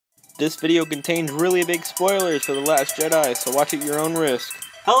This video contains really big spoilers for The Last Jedi, so watch at your own risk.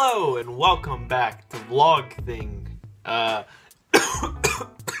 Hello and welcome back to Vlog Thing.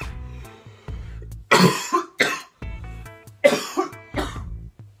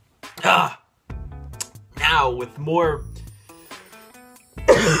 Now with more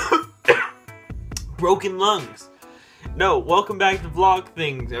broken lungs. No, welcome back to Vlog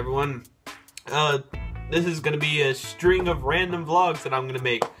Things, everyone. This is gonna be a string of random vlogs that I'm gonna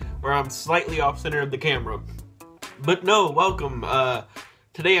make where I'm slightly off center of the camera. But no, welcome.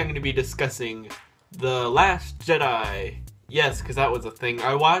 Today I'm gonna be discussing The Last Jedi. Yes, because that was a thing.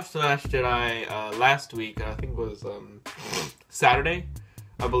 I watched The Last Jedi last week. I think it was Saturday,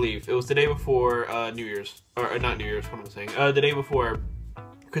 I believe. It was the day before New Year's. Or not New Year's, what am I saying? The day before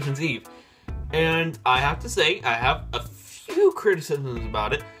Christmas Eve. And I have to say, I have a few criticisms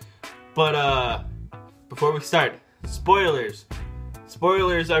about it. But before we start, spoilers.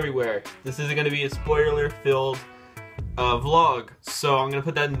 Spoilers everywhere. This is going to be a spoiler-filled vlog. So I'm going to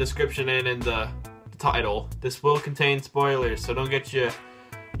put that in the description and in the title. This will contain spoilers, so don't get your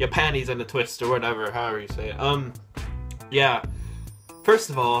panties in a twist or whatever, however you say it. Yeah. First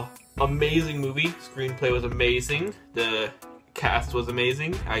of all, amazing movie. Screenplay was amazing. The cast was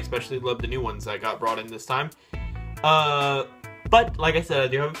amazing. I especially loved the new ones that got brought in this time. But, like I said, I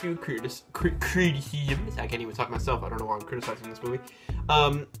do have a few criticisms. I can't even talk myself. I don't know why I'm criticizing this movie.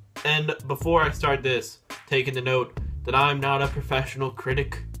 And before I start this, taking the note that I'm not a professional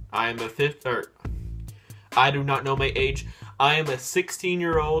critic. I am I do not know my age. I am a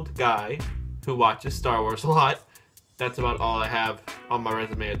 16-year-old guy who watches Star Wars a lot. That's about all I have on my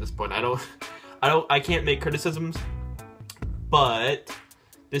resume at this point. I can't make criticisms, but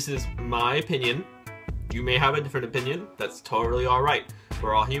this is my opinion. You may have a different opinion. That's totally alright.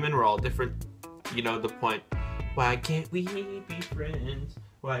 We're all human. We're all different. You know the point. Why can't we be friends?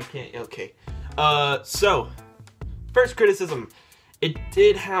 Why can't... Okay. So, first criticism. It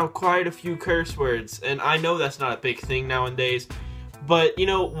did have quite a few curse words. And I know that's not a big thing nowadays. But, you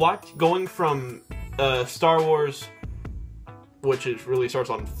know, going from Star Wars, which it really starts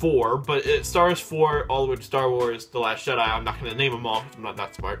on 4. But it stars 4 all the way to Star Wars The Last Jedi. I'm not going to name them all because I'm not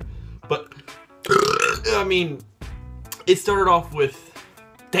that smart. But... I mean, it started off with,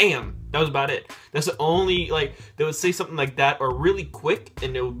 damn, that was about it. That's the only, like, they would say something like that, or really quick,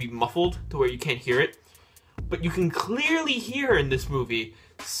 and it would be muffled to where you can't hear it. But you can clearly hear in this movie,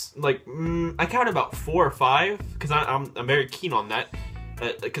 like, I counted about 4 or 5, because I'm very keen on that,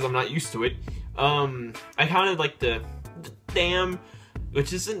 because I'm not used to it. I counted, like, the damn,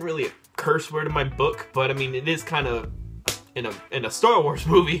 which isn't really a curse word in my book, but, I mean, it is kind of, in a Star Wars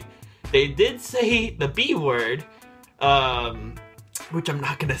movie. They did say the B word, which I'm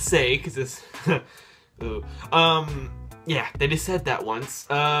not gonna say because it's, yeah, they just said that once.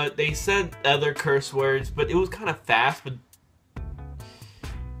 They said other curse words, but it was kind of fast. But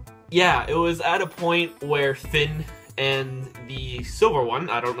yeah, it was at a point where Finn and the silver one,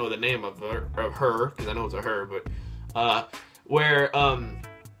 I don't know the name of her because I know it's a her, but where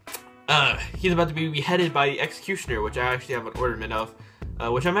he's about to be beheaded by the executioner, which I actually have an ornament of.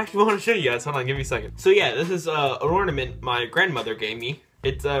 Which I'm actually want to show you guys. Hold on, give me a second. So yeah, this is an ornament my grandmother gave me.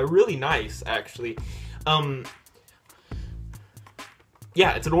 It's really nice, actually. Yeah,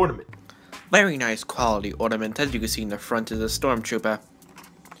 it's an ornament. Very nice quality ornament. As you can see in the front is a stormtrooper.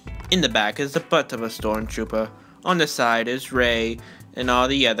 In the back is the butt of a stormtrooper. On the side is Rey and all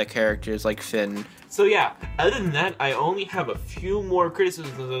the other characters like Finn. So yeah, other than that, I only have a few more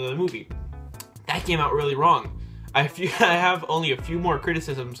criticisms of the movie. That came out really wrong. I have only a few more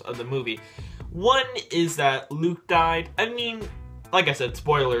criticisms of the movie. One is that Luke died. I mean, like I said,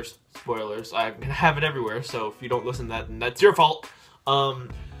 spoilers. Spoilers. I'm gonna have it everywhere, so if you don't listen to that, then that's your fault. But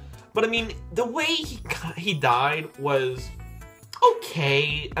I mean, the way he died was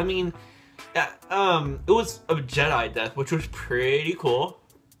okay. I mean, it was a Jedi death, which was pretty cool.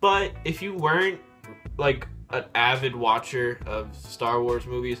 But if you weren't, like, an avid watcher of Star Wars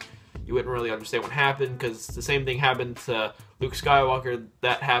movies, you wouldn't really understand what happened, because the same thing happened to Luke Skywalker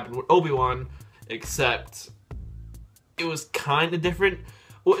that happened with Obi-Wan, except it was kind of different.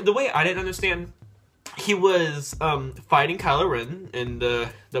 The way I didn't understand, he was fighting Kylo Ren in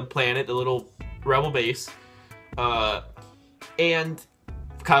the planet, the little rebel base, and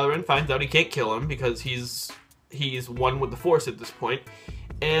Kylo Ren finds out he can't kill him because he's one with the Force at this point,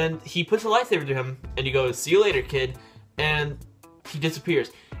 and he puts a lightsaber to him, and he goes, "See you later, kid," and he disappears.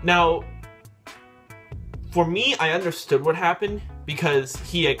 Now, for me, I understood what happened because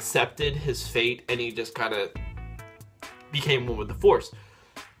he accepted his fate and he just kind of became one with the Force.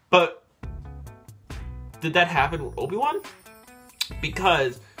 But did that happen with Obi-Wan?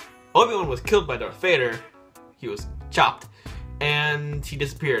 Because Obi-Wan was killed by Darth Vader. He was chopped, and he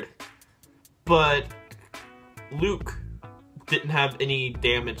disappeared. But Luke didn't have any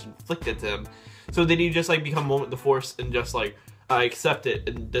damage inflicted to him. So did he just like become one with the Force and just like accept it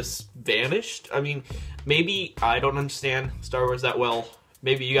and just vanished? I mean, maybe I don't understand Star Wars that well.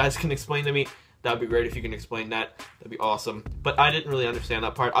 Maybe you guys can explain to me. That'd be great if you can explain that. That'd be awesome. But I didn't really understand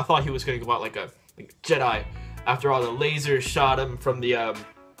that part. I thought he was going to go out like a Jedi after all the lasers shot him from the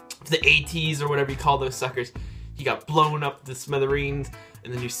ATs or whatever you call those suckers. He got blown up to smithereens,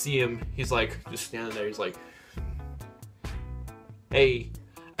 and then you see him. He's like just standing there. He's like, "Hey,"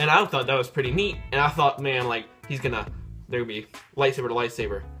 and I thought that was pretty neat. And I thought, man, like there would be lightsaber to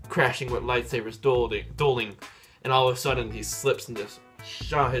lightsaber crashing with lightsabers dueling, and all of a sudden he slips and just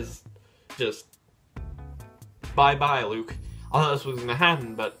shot his bye Luke. I thought this was gonna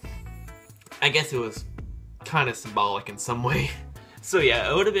happen, but I guess it was kind of symbolic in some way. So yeah,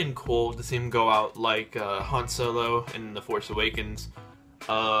 it would have been cool to see him go out like Han Solo in The Force Awakens,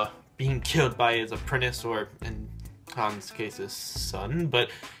 being killed by his apprentice, or in Han's case his son, but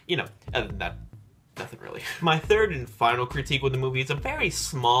you know, other than that, nothing really. My third and final critique with the movie is a very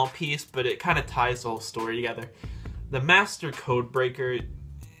small piece, but it kind of ties the whole story together. The Master Codebreaker,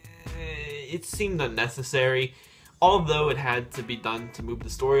 it seemed unnecessary, although it had to be done to move the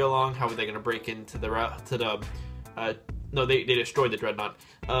story along. How were they going to break into no, they destroyed the Dreadnought,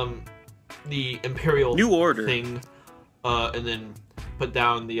 the Imperial New Order thing, and then put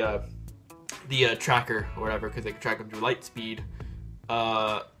down the tracker or whatever, because they could track them through light speed,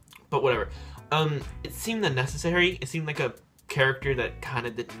 but whatever. It seemed unnecessary. It seemed like a character that kind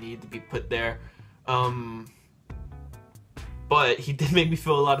of didn't need to be put there, but he did make me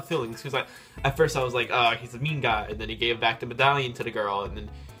feel a lot of feelings, because at first I was like, oh, he's a mean guy, and then he gave back the medallion to the girl, and then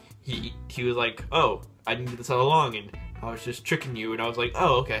he was like, oh, I needed this all along, and I was just tricking you, and I was like,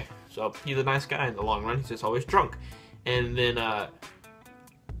 oh, okay, so he's a nice guy in the long run, he's just always drunk. And then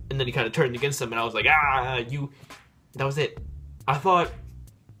he kind of turned against him, and I was like, that was it. I thought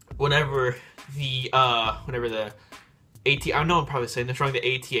whenever the AT, I know I'm probably saying this wrong,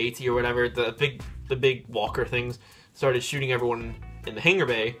 the AT-AT or whatever, the big walker things started shooting everyone in the hangar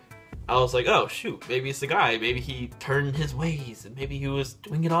bay, I was like, oh shoot, maybe it's the guy, maybe he turned his ways, and maybe he was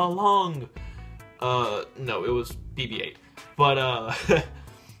doing it all along. No, it was BB-8. But,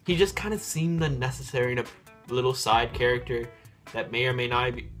 he just kind of seemed unnecessary in a little side character that may or may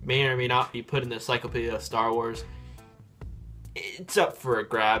not be put in the Encyclopedia of Star Wars. It's up for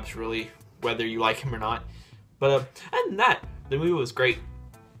grabs, really, whether you like him or not. But, other than that, the movie was great.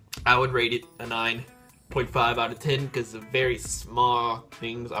 I would rate it a 9.5 out of 10, because the very small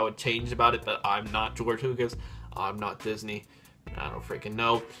things I would change about it, but I'm not George Lucas, I'm not Disney, I don't freaking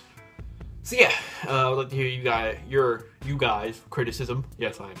know. So yeah, I would like to hear you guys criticism.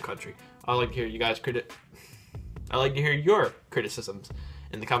 Yes, I am country. I'd like to hear I'd like to hear your criticisms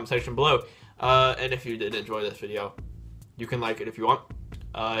in the comment section below. And if you did enjoy this video, you can like it if you want.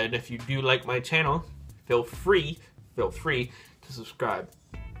 And if you do like my channel, feel free to subscribe.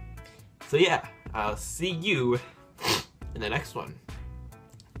 So yeah, I'll see you in the next one.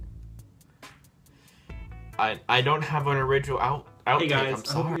 I don't have an original outtake. Hey guys,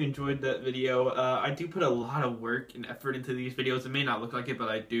 I hope you enjoyed that video. I do put a lot of work and effort into these videos. It may not look like it, but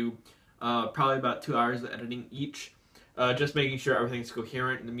I do. Probably about 2 hours of editing each. Just making sure everything's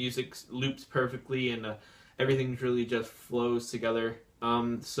coherent and the music loops perfectly, and everything really just flows together.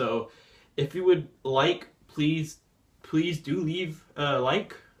 So if you would like, please do leave a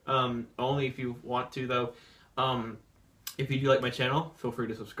like. Only if you want to, though. If you do like my channel, feel free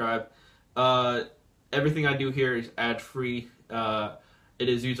to subscribe. Everything I do here is ad-free. It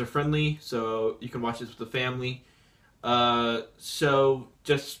is user-friendly, so you can watch this with the family. So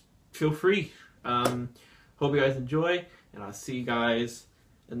just feel free. Hope you guys enjoy, and I'll see you guys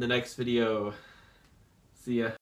in the next video. See ya.